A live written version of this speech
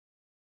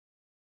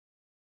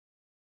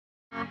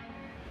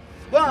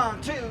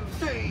1, 2,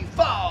 3,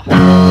 4.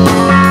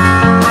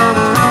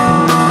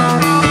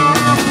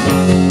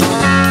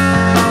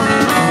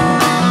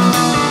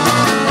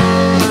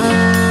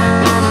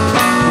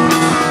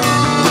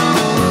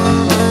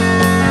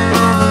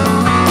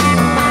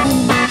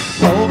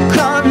 Old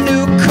car,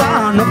 new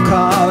car, no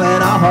car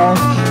at all.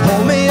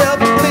 Hold me up,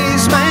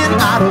 please, man,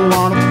 I don't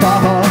wanna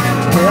fall.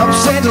 Help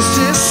send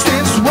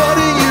assistance, what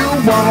do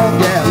you want?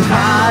 Yeah, I'm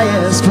high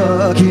as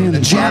fuck in a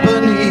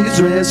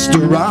Japanese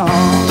restaurant.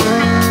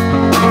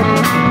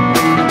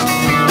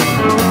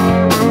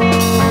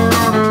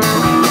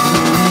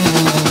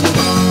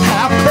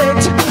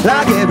 Half-baked,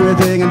 like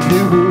everything I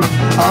do,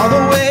 all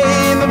the way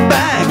in the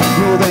back,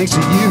 no thanks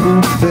to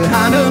you.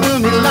 Behind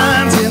enemy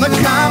lines in the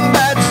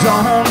combat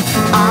zone,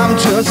 I'm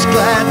just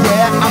glad,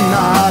 yeah, I'm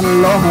not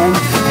alone.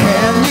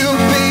 Can you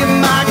be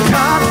my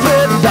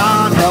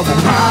confidant? Help,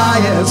 I'm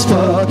high as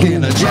fuck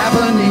in a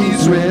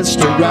Japanese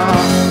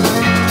restaurant.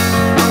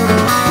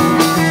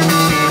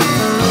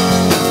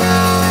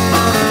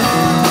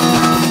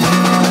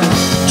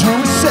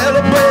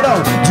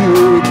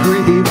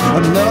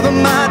 Another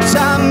my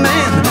time,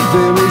 man,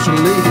 very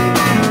easily.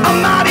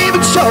 I'm not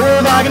even sure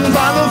if I can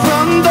find the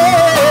front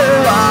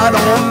door. I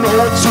don't know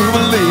what to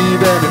believe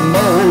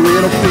anymore.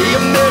 It'll be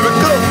a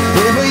miracle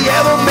if we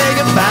ever make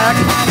it back.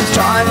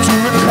 Trying to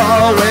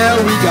recall where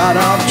we got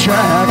off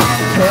track.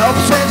 Help,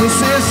 send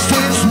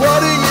assistance, what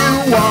do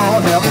you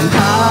want? Help, I'm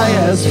high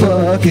as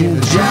fuck in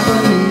a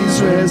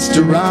Japanese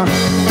restaurant.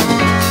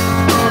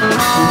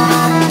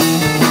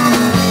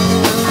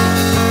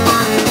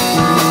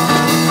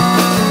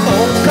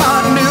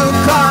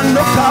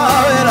 No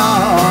car at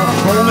all.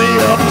 Hold me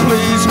up,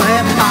 please,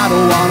 man, I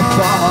don't wanna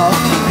fall.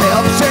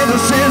 Help, send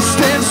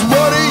assistance,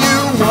 what do you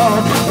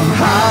want? I'm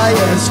high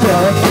as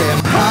fuck, yeah,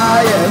 I'm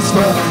high as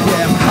fuck,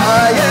 yeah, I'm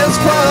high as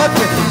fuck,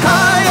 yeah,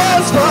 high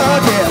as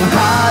fuck, yeah, I'm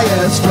high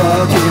as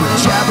fuck in a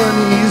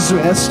Japanese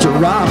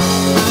restaurant.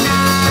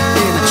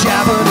 In a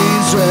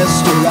Japanese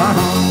restaurant.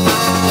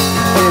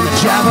 In a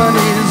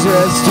Japanese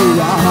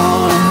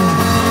restaurant.